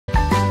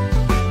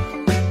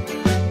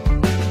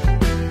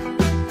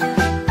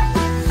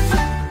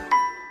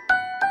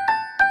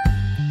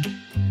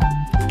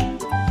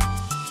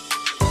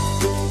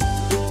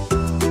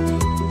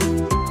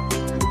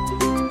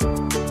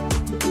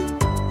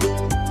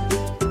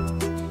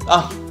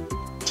Oh,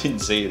 didn't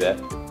see you there.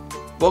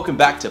 Welcome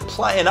back to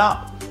Playin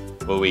Up,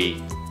 where we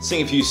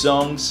sing a few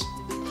songs,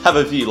 have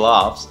a few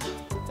laughs,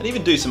 and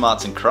even do some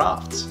arts and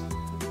crafts.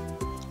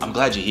 I'm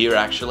glad you're here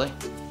actually.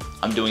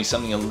 I'm doing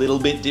something a little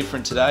bit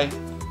different today.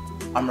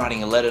 I'm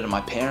writing a letter to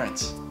my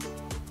parents.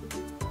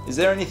 Is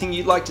there anything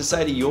you'd like to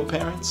say to your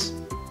parents?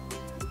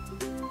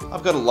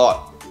 I've got a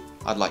lot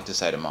I'd like to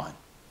say to mine.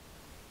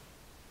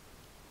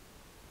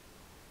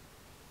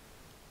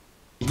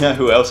 You know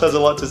who else has a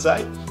lot to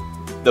say?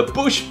 The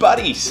Bush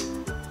Buddies.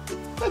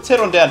 Let's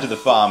head on down to the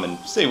farm and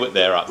see what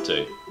they're up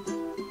to.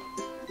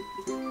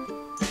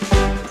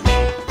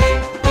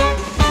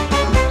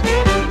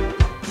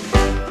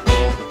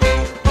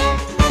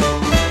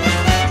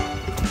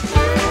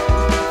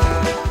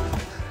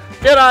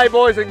 G'day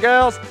boys and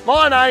girls,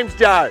 my name's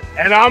Joe.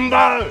 And I'm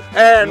Bo.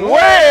 And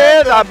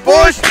we're the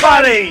Bush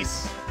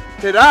Buddies.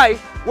 Today,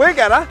 we're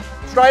gonna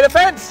straight a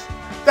fence.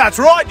 That's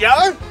right,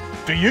 Joe.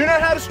 Do you know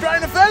how to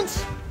strain a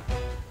fence?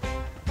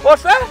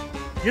 What's that?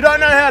 You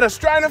don't know how to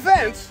strain a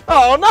fence?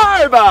 Oh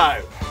no,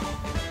 Bo.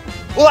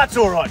 Well, that's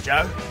all right,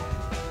 Joe.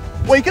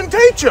 We can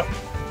teach them.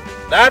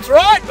 That's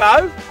right,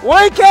 Bo.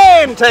 We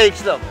can teach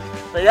them.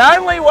 The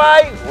only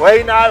way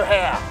we know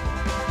how.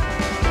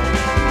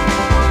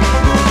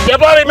 You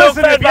bloody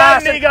milk-fed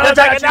bastard! You're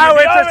taking no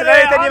interest in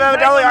anything you've ever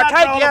done. I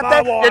take you out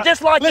there. You're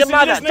just like your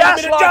mother.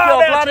 Just like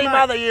your bloody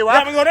mother you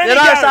are. You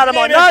know, son of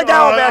mine. No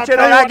go about you.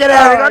 No, get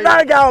out of here.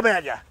 No go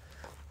about you.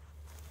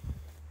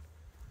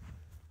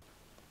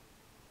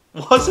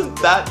 Wasn't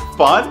that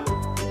fun?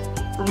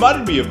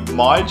 Reminded me of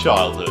my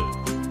childhood.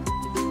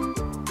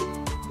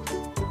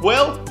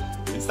 Well,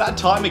 it's that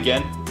time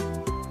again.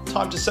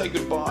 Time to say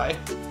goodbye.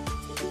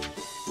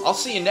 I'll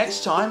see you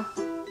next time.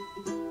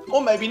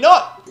 Or maybe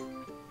not.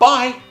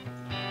 Bye.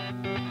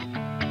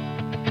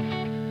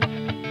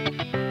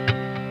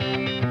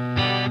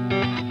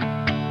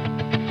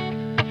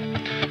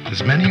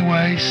 There's many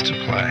ways to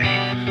play.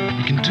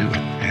 You can do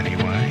it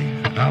anyway.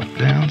 Up,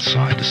 down,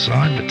 side to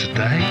side, but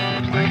today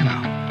we're playing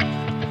up.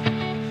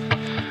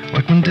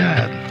 Like when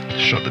Dad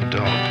shot the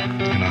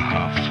dog in a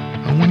huff,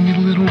 or when your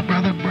little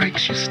brother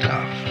breaks your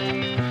stuff.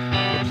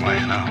 We're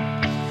playing up.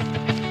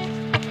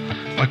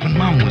 Like when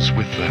Mum was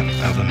with the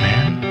other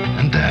man,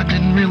 and Dad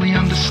didn't really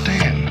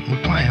understand.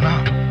 We're playing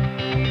up.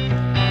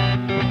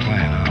 We're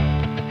playing up.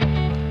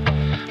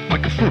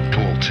 Like a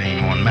football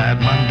team on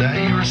Mad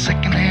Monday, or a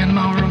second-hand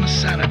mower on a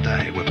Saturday.